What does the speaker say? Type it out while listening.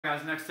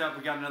Guys, next up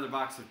we got another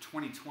box of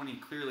 2020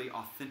 Clearly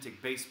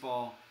Authentic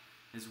Baseball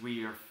as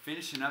we are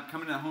finishing up,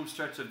 coming to the home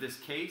stretch of this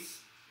case.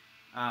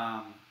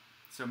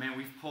 So man,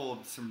 we've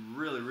pulled some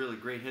really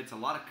great hits, a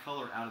lot of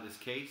color out of this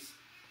case.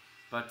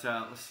 But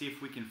let's see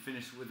if we can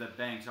finish with a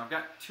bang. So I've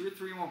got 2 or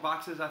 3 more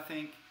boxes, I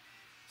think.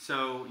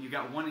 So you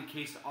got 1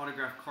 encased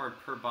autograph card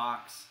per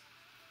box.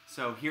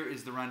 So here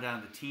is the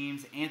rundown of the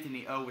teams.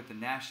 Anthony O with the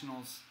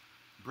Nationals,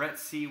 Brett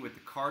C with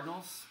the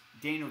Cardinals,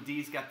 Daniel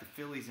D's got the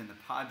Phillies and the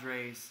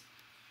Padres,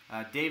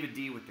 David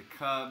D with the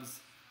Cubs,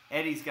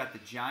 Eddie's got the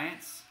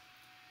Giants,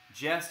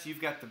 Jess, you've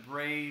got the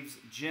Braves,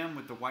 Jim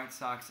with the White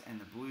Sox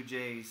and the Blue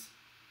Jays,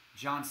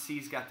 John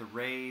C's got the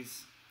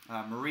Rays,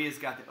 Maria's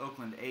got the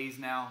Oakland A's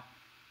now,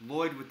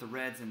 Lloyd with the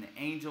Reds and the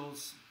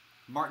Angels,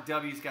 Mark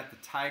W's got the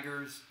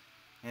Tigers,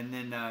 and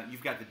then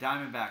you've got the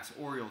Diamondbacks,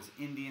 Orioles,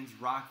 Indians,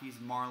 Rockies,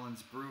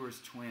 Marlins,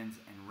 Brewers, Twins,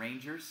 and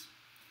Rangers.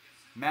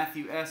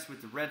 Matthew S.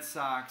 with the Red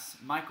Sox,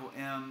 Michael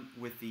M.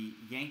 with the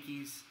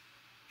Yankees,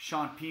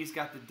 Sean P's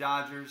got the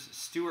Dodgers,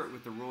 Stewart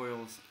with the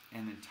Royals,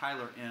 and then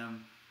Tyler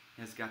M.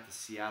 has got the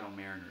Seattle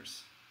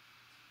Mariners.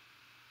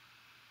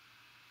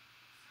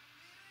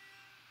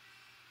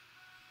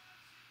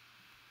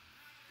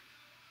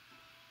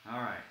 All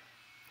right,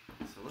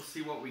 so let's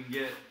see what we can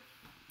get.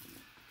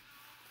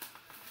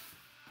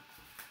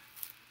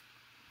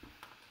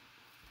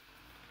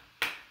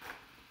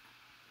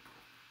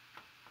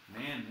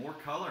 Man, more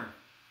color.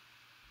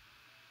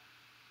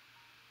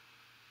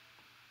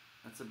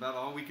 That's about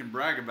all we can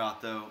brag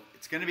about, though.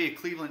 It's going to be a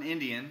Cleveland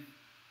Indian.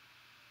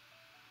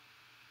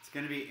 It's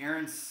going to be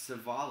Aaron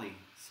Savali.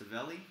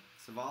 Savali?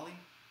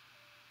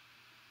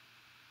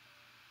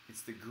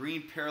 It's the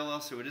green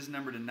parallel, so it is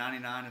numbered to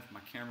 99 if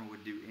my camera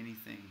would do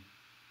anything.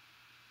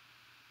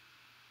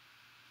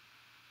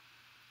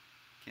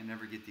 Can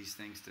never get these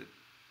things to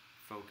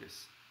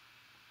focus.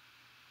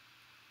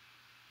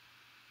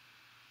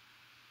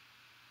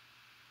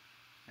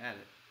 Had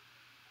it.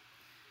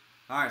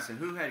 All right, so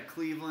who had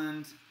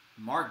Cleveland?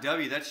 Mark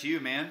W., that's you,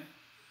 man.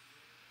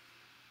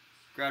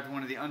 Grabbed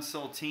one of the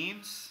unsold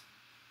teams.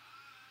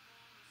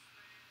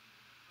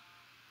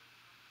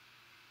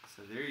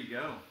 So there you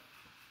go.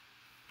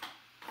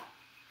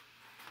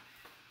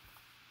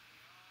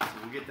 So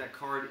we'll get that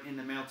card in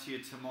the mail to you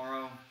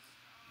tomorrow.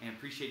 And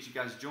appreciate you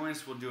guys joining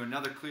us. We'll do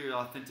another Clearly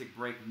Authentic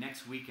break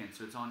next weekend.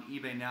 So it's on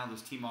eBay now,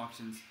 those team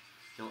auctions.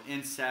 They'll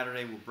end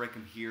Saturday. We'll break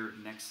them here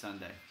next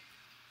Sunday.